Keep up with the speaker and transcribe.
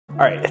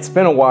All right, it's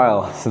been a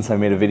while since I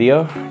made a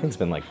video. I think it's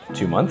been like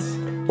 2 months.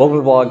 Welcome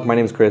to the vlog. My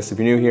name is Chris. If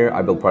you're new here,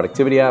 I build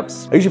productivity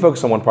apps. I usually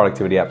focus on one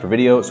productivity app per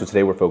video, so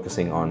today we're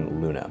focusing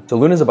on Luna. So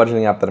Luna is a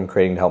budgeting app that I'm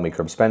creating to help me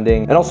curb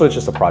spending, and also it's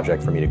just a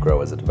project for me to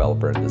grow as a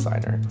developer and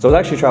designer. So I was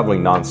actually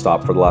traveling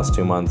nonstop for the last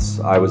 2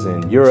 months. I was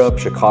in Europe,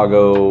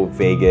 Chicago,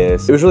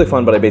 Vegas. It was really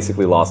fun, but I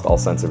basically lost all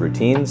sense of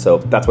routine, so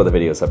that's why the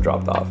videos have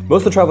dropped off.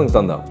 Most of the traveling's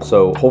done though,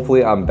 so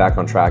hopefully I'm back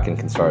on track and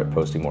can start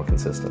posting more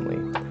consistently.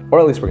 Or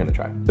at least we're gonna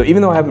try. So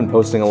even though I haven't been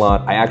posting a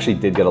lot, I actually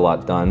did get a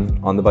lot done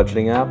on the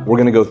budgeting app. We're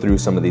gonna go through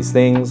some of these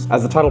things.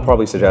 As the title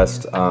probably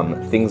suggests,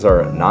 things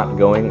are not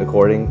going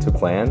according to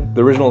plan.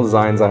 The original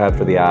designs I had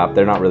for the app,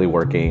 they're not really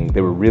working.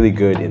 They were really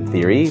good in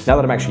theory. Now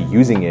that I'm actually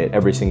using it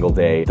every single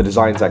day, the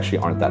designs actually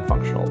aren't that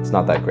functional. It's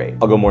not that great.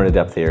 I'll go more into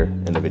depth here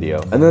in the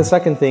video. And then the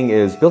second thing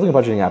is building a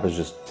budgeting app is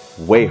just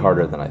way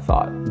harder than I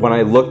thought. When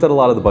I looked at a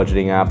lot of the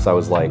budgeting apps, I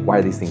was like, why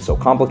are these things so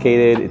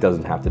complicated? It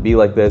doesn't have to be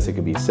like this. It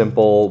could be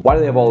simple. Why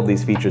do they have all of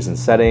these features and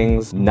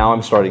settings? Now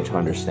I'm starting to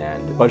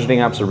understand. Budgeting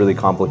apps are really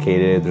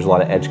complicated. There's a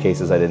lot of edge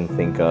cases I didn't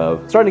think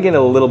of. Starting to get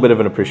a little bit of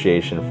an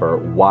appreciation for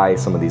why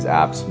some of these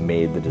apps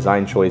made the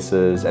design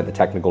choices and the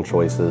technical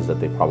choices that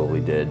they probably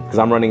did, because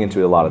I'm running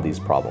into a lot of these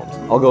problems.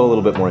 I'll go a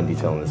little bit more in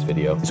detail in this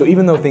video. So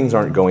even though things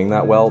aren't going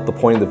that well, the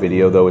point of the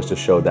video though is to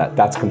show that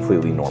that's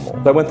completely normal.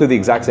 So I went through the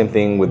exact same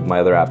thing with my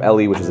other app,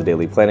 Ellie, which is a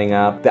daily planning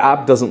app. The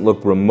app doesn't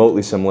look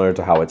remotely similar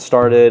to how it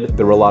started.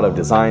 There were a lot of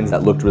designs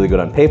that looked really good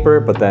on paper,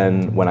 but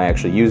then when I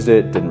actually used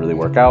it, didn't really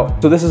work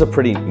out. So this is a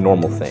pretty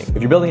normal thing.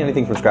 If you're building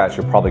anything from scratch,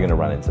 you're probably gonna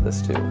run into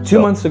this too. 2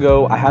 months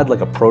ago, I had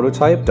like a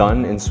prototype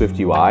done in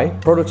SwiftUI.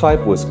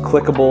 Prototype was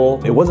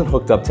clickable. It wasn't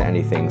hooked up to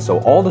anything. So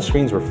all the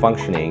screens were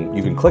functioning.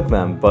 You can click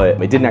them,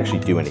 but it didn't actually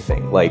do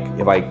anything. Like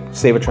if I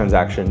save a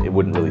transaction, it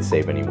wouldn't really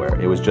save anywhere.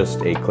 It was just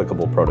a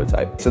clickable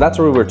prototype. So that's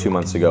where we were 2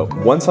 months ago.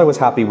 Once I was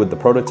happy with the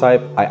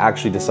prototype, I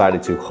actually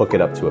decided to hook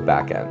it up to a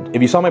backend.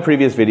 If you saw my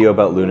previous video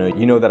about Luna,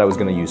 you know that I was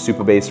gonna use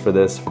firebase for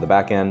this, for the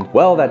backend.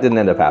 Well, that didn't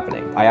end up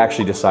happening. I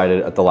actually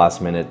decided at the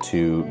last minute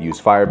to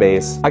use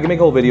Firebase. I can make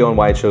a whole video on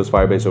why I chose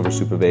Firebase over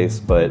Supabase,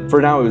 but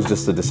for now it was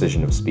just a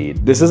decision of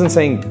speed. This isn't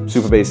saying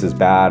Supabase is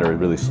bad or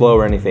really slow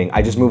or anything.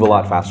 I just move a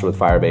lot faster with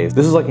Firebase.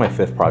 This is like my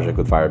 5th project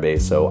with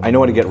Firebase, so I know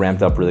how to get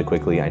ramped up really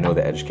quickly. I know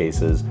the edge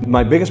cases.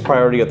 My biggest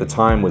priority at the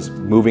time was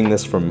moving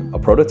this from a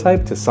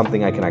prototype to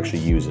something I can actually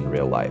use in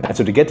real life. And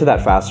so to get to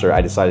that faster,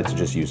 I decided to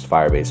just use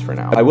Firebase for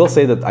now. I will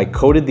say that I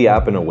coded the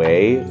app in a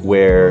way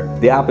where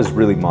the app is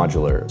really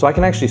modular. So I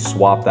can actually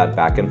swap that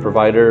backend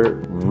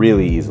provider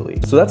really easily.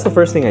 So that's the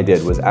first thing I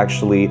did, was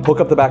actually hook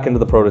up the backend of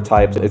the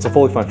prototype. It's a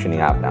fully functioning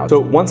app now. So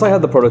once I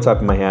had the prototype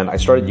in my hand, I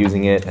started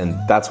using it, and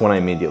that's when I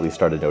immediately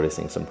started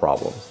noticing some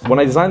problems. When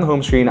I designed the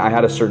home screen, I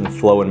had a certain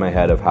flow in my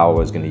head of how I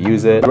was going to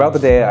use it. Throughout the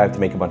day, I have to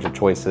make a bunch of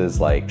choices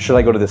like, should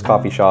I go to this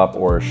coffee shop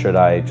or should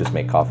I just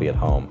make coffee at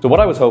home? So what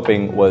I was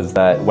hoping was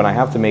that when I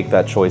have to make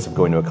that choice of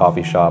going to a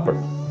coffee shop or...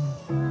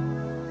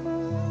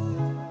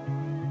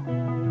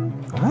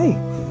 Hi.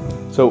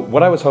 So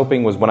what I was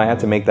hoping was when I had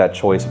to make that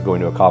choice of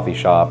going to a coffee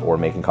shop or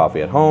making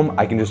coffee at home,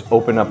 I can just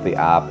open up the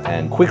app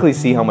and quickly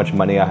see how much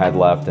money I had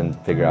left and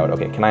figure out,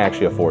 okay, can I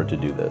actually afford to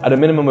do this? At a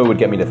minimum, it would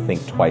get me to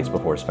think twice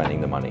before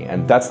spending the money.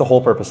 And that's the whole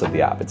purpose of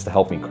the app. It's to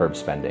help me curb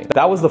spending.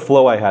 That was the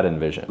flow I had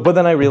envisioned. But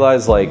then I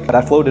realized like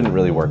that flow didn't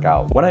really work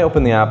out. When I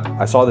opened the app,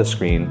 I saw this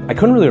screen. I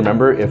couldn't really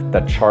remember if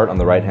that chart on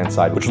the right-hand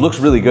side, which looks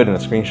really good in a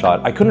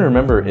screenshot, I couldn't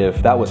remember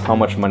if that was how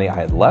much money I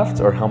had left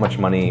or how much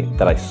money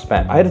that I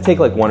spent. I had to take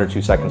like 1 or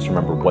 2 seconds to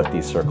remember what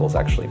these circles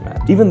actually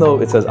meant. Even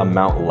though it says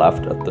amount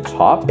left at the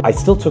top, I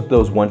still took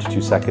those 1 to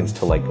 2 seconds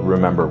to like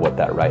remember what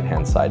that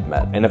right-hand side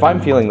meant. And if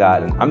I'm feeling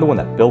that, and I'm the one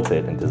that built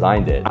it and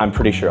designed it, I'm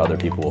pretty sure other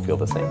people will feel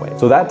the same way.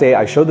 So that day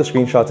I showed the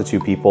screenshot to 2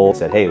 people,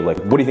 said, hey, like,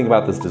 what do you think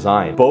about this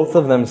design? Both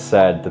of them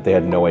said that they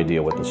had no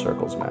idea what the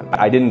circles meant.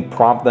 I didn't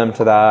prompt them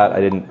to that.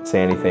 I didn't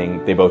say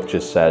anything. They both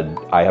just said,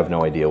 I have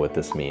no idea what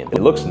this means.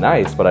 It looks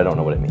nice, but I don't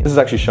know what it means. This is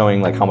actually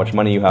showing like how much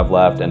money you have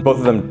left, and both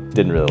of them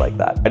didn't really like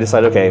that. I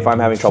decided, okay, if I'm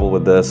having trouble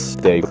with this,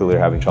 they clearly are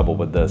having trouble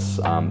with this.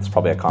 It's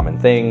probably a common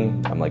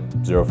thing. I'm like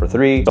 0 for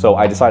 3. So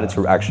I decided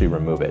to actually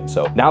remove it.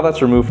 So now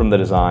that's removed from the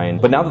design,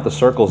 but now that the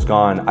circle's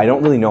gone, I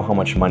don't really know how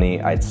much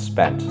money I'd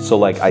spent. So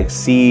like I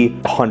see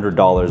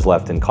 $100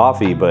 left in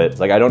coffee, but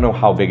like I don't know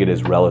how big it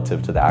is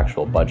relative to the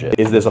actual budget.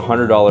 Is this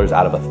 $100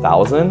 out of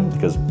 1,000?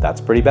 Because that's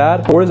pretty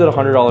bad. Or is it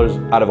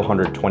 $100 out of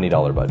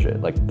 $120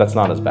 budget? Like that's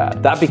not as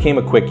bad. That became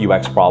a quick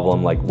UX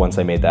problem like once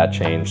I made that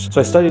change.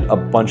 So I studied a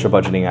bunch of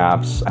budgeting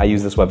apps. I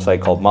use this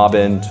website called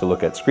Mogul to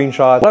look at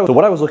screenshots. So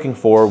what I was looking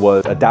for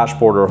was a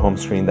dashboard or a home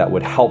screen that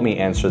would help me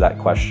answer that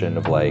question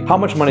of like, how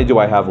much money do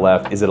I have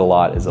left? Is it a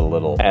lot? Is it a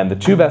little? And the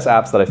 2 best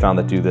apps that I found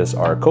that do this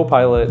are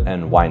Copilot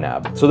and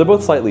YNAB. So they're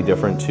both slightly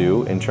different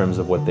too in terms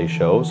of what they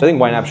show. So I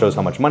think YNAB shows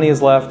how much money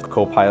is left.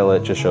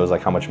 Copilot just shows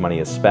like how much money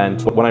is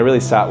spent. But when I really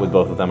sat with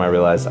both of them, I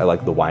realized I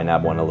like the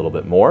YNAB one a little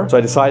bit more. So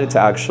I decided to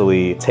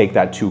actually take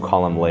that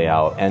 2-column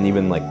layout and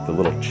even like the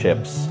little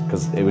chips,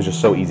 because it was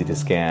just so easy to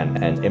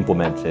scan and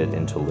implement it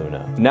into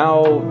Luna.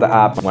 Now the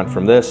app went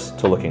from this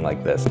to looking looking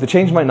like this. The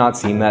change might not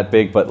seem that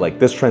big, but like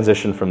this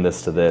transition from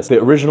this to this, the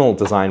original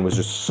design was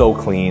just so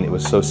clean. It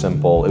was so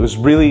simple. It was a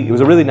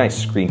really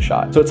nice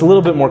screenshot. So it's a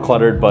little bit more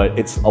cluttered, but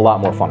it's a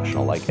lot more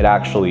functional. Like it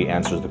actually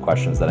answers the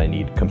questions that I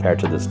need compared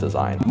to this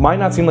design. Might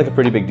not seem like a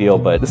pretty big deal,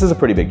 but this is a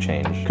pretty big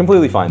change.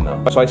 Completely fine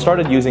though. So I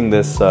started using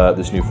this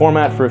new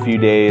format for a few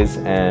days,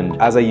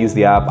 and as I used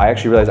the app, I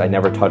actually realized I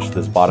never touched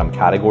this bottom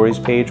categories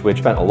page, which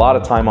spent a lot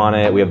of time on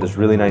it. We have this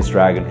really nice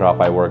drag and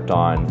drop I worked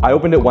on. I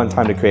opened it one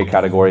time to create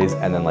categories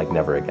and then like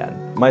never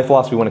again. My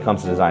philosophy when it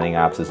comes to designing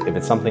apps is if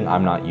it's something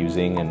I'm not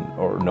using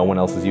or no one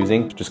else is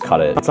using, just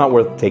cut it. It's not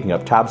worth taking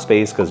up tab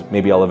space because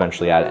maybe I'll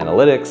eventually add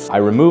analytics. I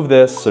remove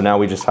this, so now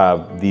we just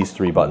have these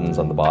 3 buttons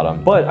on the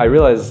bottom. But I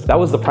realized that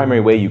was the primary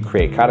way you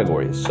create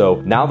categories.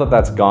 So now that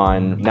that's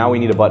gone, now we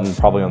need a button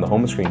probably on the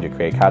home screen to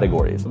create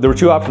categories. There were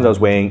 2 options I was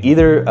weighing,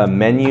 either a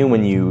menu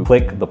when you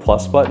click the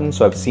plus button.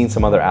 So I've seen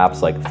some other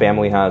apps like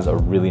Family has a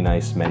really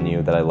nice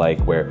menu that I like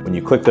where when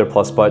you click their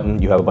plus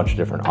button, you have a bunch of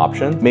different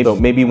options.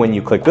 Maybe when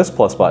you click this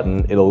plus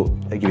button, it'll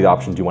give you the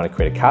option, do you want to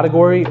create a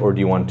category or do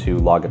you want to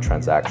log a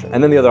transaction?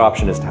 And then the other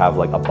option is to have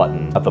like a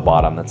button at the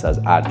bottom that says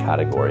add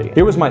category.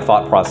 Here was my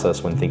thought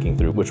process when thinking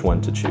through which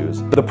one to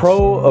choose. The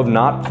pro of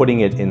not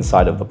putting it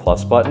inside of the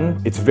plus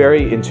button, it's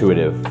very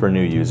intuitive for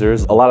new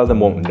users. A lot of them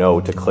won't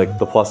know to click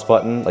the plus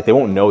button. Like they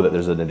won't know that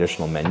there's an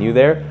additional menu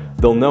there.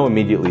 They'll know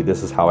immediately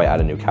this is how I add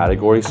a new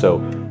category. So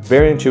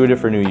very intuitive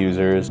for new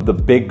users. The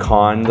big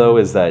con though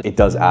is that it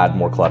does add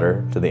more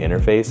clutter to the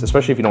interface,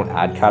 especially if you don't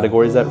add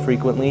categories that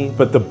frequently.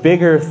 But the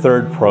bigger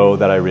third pro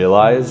that I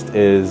realized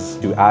is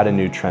to add a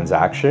new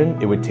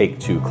transaction, it would take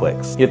 2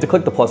 clicks. You have to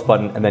click the plus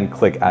button and then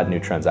click add new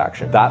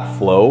transaction. That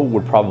flow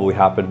would probably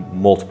happen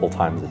multiple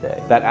times a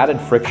day. That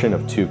added friction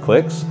of 2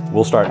 clicks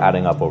will start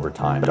adding up over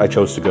time. I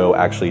chose to go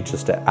actually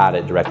just to add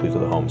it directly to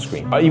the home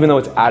screen. Even though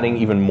it's adding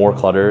even more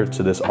clutter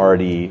to this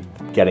already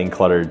getting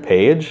cluttered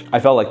page, I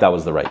felt like that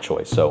was the right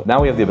choice. So now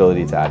we have the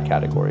ability to add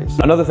categories.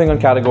 Another thing on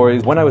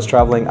categories, when I was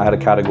traveling, I had a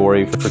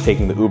category for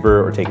taking the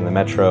Uber or taking the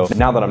metro.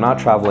 Now that I'm not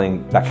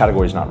traveling, that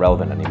category is not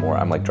relevant anymore.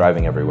 I'm like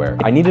driving everywhere.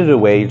 I needed a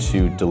way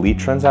to delete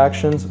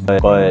transactions,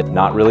 but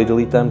not really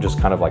delete them, just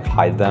kind of like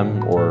hide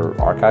them or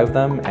archive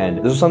them. And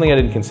this was something I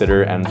didn't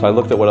consider. And so I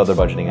looked at what other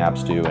budgeting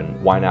apps do, and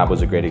YNAB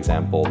was a great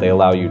example. They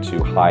allow you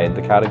to hide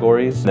the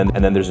categories, and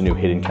then there's a new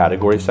hidden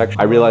category section.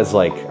 I realized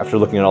like after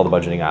looking at all the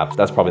budgeting apps,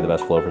 that's probably the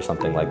best flow for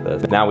something like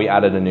this. Now we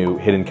added a new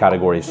hidden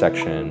category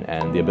section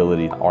and the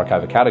ability to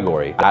archive a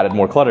category, added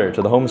more clutter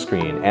to the home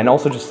screen, and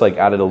also just like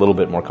added a little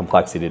bit more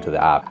complexity to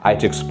the app. I had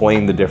to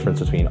explain the difference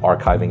between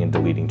archiving and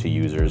deleting to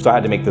users. So I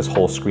had to make this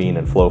whole screen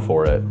and flow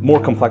for it. More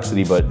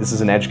complexity, but this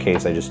is an edge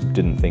case I just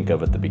didn't think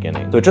of at the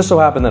beginning. So it just so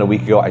happened that a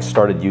week ago I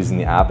started using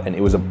the app and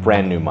it was a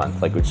brand new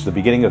month, like which is the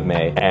beginning of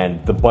May,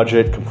 and the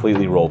budget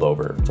completely rolled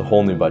over. It's a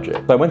whole new budget.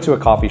 So I went to a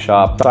coffee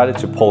shop, decided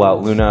to pull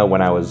out Luna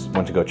when I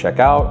went to go check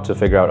out to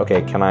figure out,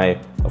 okay, can I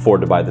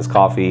afford to buy this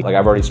coffee? Like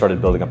I've already started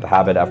building up the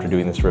habit after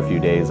doing this for a few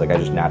days. Like I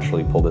just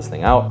naturally pull this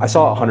thing out. I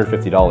saw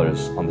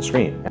 $150 on the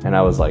screen and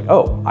I was like,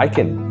 oh, I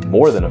can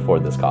more than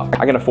afford this coffee.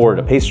 I can afford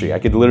a pastry. I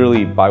could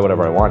literally buy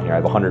whatever I want here. I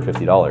have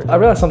 $150. I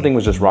realized something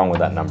was just wrong with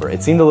that number.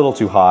 It seemed a little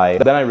too high.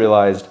 But then I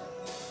realized,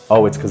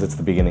 oh, it's because it's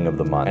the beginning of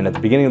the month. And at the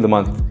beginning of the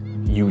month,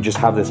 you just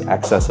have this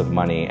excess of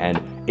money, and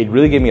it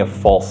really gave me a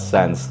false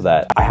sense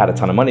that I had a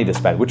ton of money to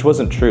spend, which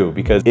wasn't true,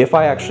 because if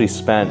I actually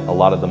spent a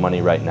lot of the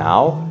money right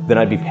now, then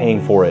I'd be paying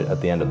for it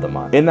at the end of the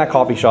month. In that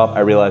coffee shop,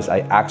 I realized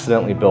I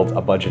accidentally built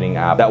a budgeting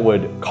app that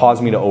would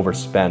cause me to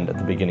overspend at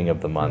the beginning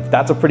of the month.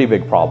 That's a pretty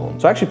big problem.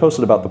 So I actually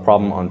posted about the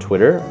problem on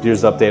Twitter.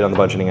 Here's the update on the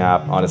budgeting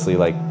app. Honestly,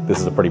 like this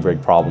is a pretty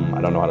big problem.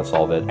 I don't know how to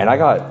solve it. And I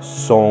got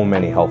so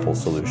many helpful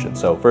solutions.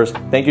 So first,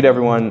 thank you to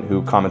everyone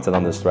who commented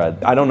on this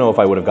thread. I don't know if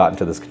I would have gotten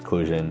to this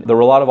conclusion. There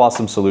were a lot of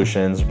awesome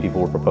solutions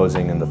people were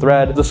proposing in the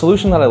thread. The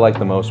solution that I liked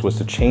the most was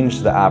to change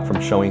the app from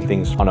showing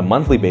things on a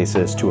monthly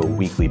basis to a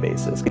weekly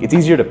basis. It's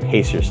easier to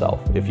pace yourself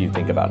if you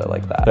think about it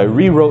like that. So I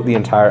rewrote the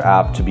entire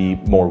app to be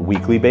more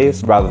weekly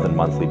based rather than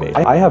monthly based.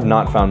 I have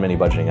not found many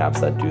budgeting apps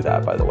that do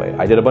that, by the way.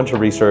 I did a bunch of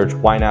research,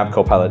 YNAB,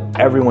 Copilot,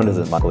 everyone does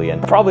it monthly,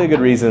 and probably a good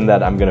reason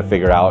that I'm gonna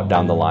figure out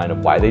down the line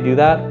of why they do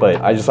that, but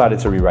I decided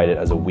to rewrite it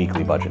as a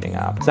weekly budgeting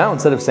app. So now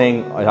instead of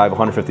saying I have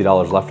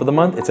 $150 left for the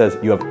month, it says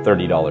you have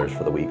 $30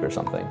 for the week or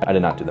something. I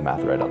did not do the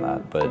math right on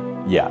that, but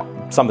yeah,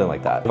 something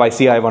like that. If I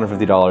see I have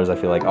 $150, I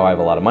feel like, oh, I have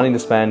a lot of money to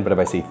spend, but if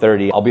I see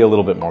 30, I'll be a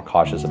little bit more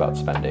cautious about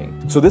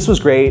spending. So this was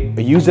great.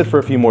 I used it for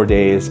a few more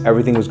days.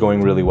 Everything was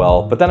going really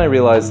well, but then I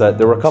realized that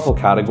there were a couple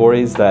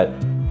categories that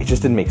it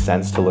just didn't make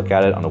sense to look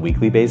at it on a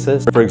weekly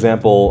basis. For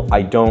example,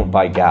 I don't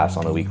buy gas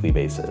on a weekly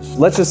basis.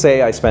 Let's just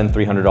say I spend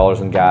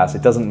 $300 in gas.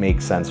 It doesn't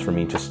make sense for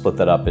me to split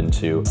that up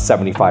into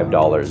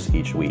 $75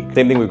 each week.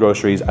 Same thing with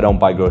groceries. I don't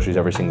buy groceries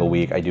every single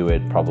week. I do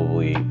it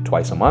probably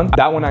twice a month.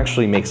 That one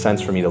actually makes sense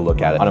for me to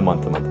look at it on a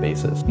month-to-month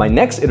basis. My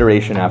next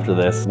iteration after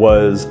this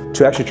was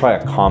to actually try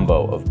a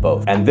combo of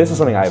both. And this is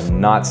something I have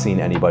not seen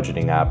any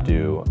budgeting app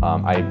do.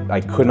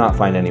 I could not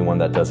find anyone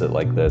that does it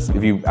like this.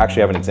 If you actually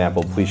have an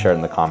example, please share it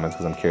in the comments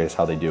because I'm curious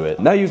how they do it.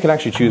 Now you can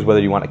actually choose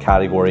whether you want a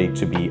category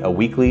to be a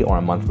weekly or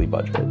a monthly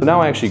budget. So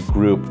now I actually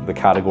group the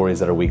categories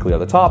that are weekly at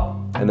the top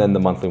and then the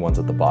monthly ones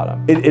at the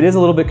bottom. It is a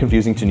little bit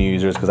confusing to new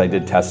users because I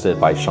did test it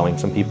by showing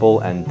some people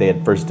and they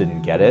at first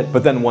didn't get it,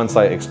 but then once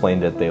I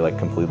explained it, they like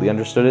completely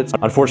understood it. So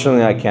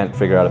unfortunately, I can't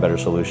figure out a better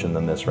solution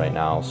than this right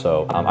now.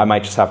 So I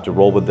might just have to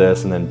roll with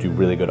this and then do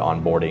really good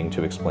onboarding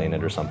to explain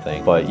it or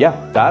something. But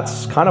yeah,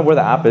 that's kind of where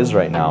the app is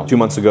right now. 2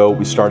 months ago,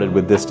 we started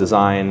with this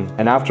design,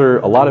 and after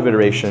a lot of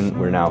iteration,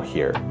 we're now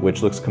here,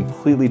 which looks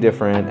completely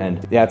different.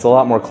 And yeah, it's a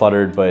lot more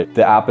cluttered, but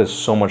the app is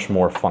so much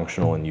more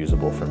functional and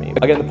usable for me.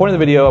 Again, the point of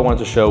the video I wanted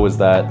to show was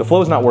that the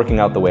flow is not working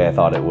out the way I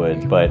thought it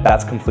would, but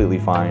that's completely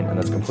fine and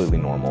that's completely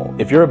normal.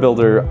 If you're a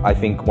builder, I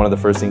think one of the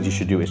first things you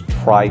should do is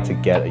try to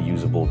get a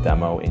usable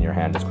demo in your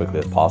hand as quickly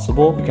as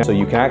possible. So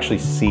you can actually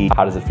see,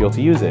 how does it feel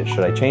to use it?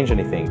 Should I change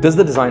anything? Does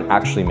the design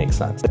actually make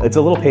sense? It's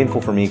a little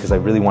painful for me because I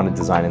really wanted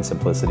design and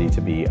simplicity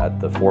to be at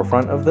the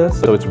forefront of this.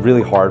 So it's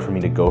really hard for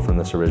me to go from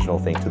this original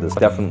thing to this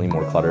definitely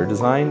more cluttered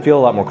design. I feel a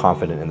lot more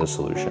confident in this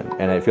solution,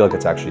 and I feel like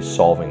it's actually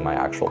solving my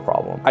actual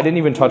problem. I didn't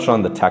even touch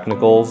on the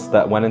technicals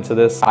that went into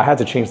this. I had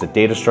to change the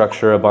data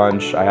structure a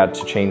bunch. I had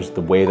to change the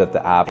way that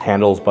the app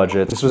handles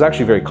budget. This was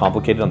actually very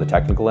complicated on the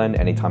technical end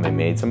anytime I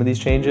made some of these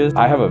changes.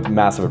 I have a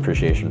massive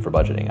appreciation for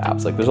budgeting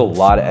apps. Like, there's a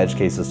lot of edge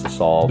cases to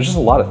solve. There's just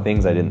a lot of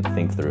things I didn't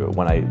think through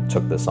when I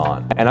took this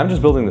on. And I'm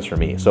just building this for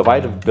me. So if I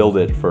had to build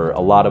it for a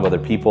lot of other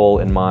people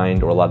in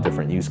mind or a lot of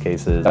different use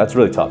cases, that's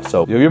really tough.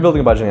 So if you're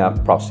building a budgeting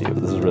app, props to you.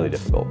 This is really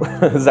difficult.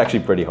 This is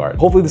actually pretty hard.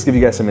 Hopefully this gives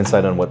you guys some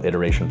insight on what the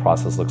iteration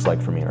process looks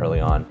like for me early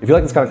on. If you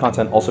like this kind of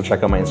content, also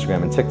check out my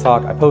Instagram and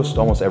TikTok. I post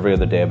almost every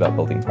other day about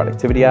building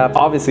productivity apps.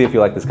 Obviously, if you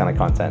like this kind of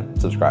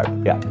content,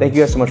 subscribe. Yeah, thank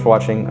you guys so much for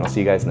watching, and I'll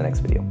see you guys in the next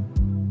video.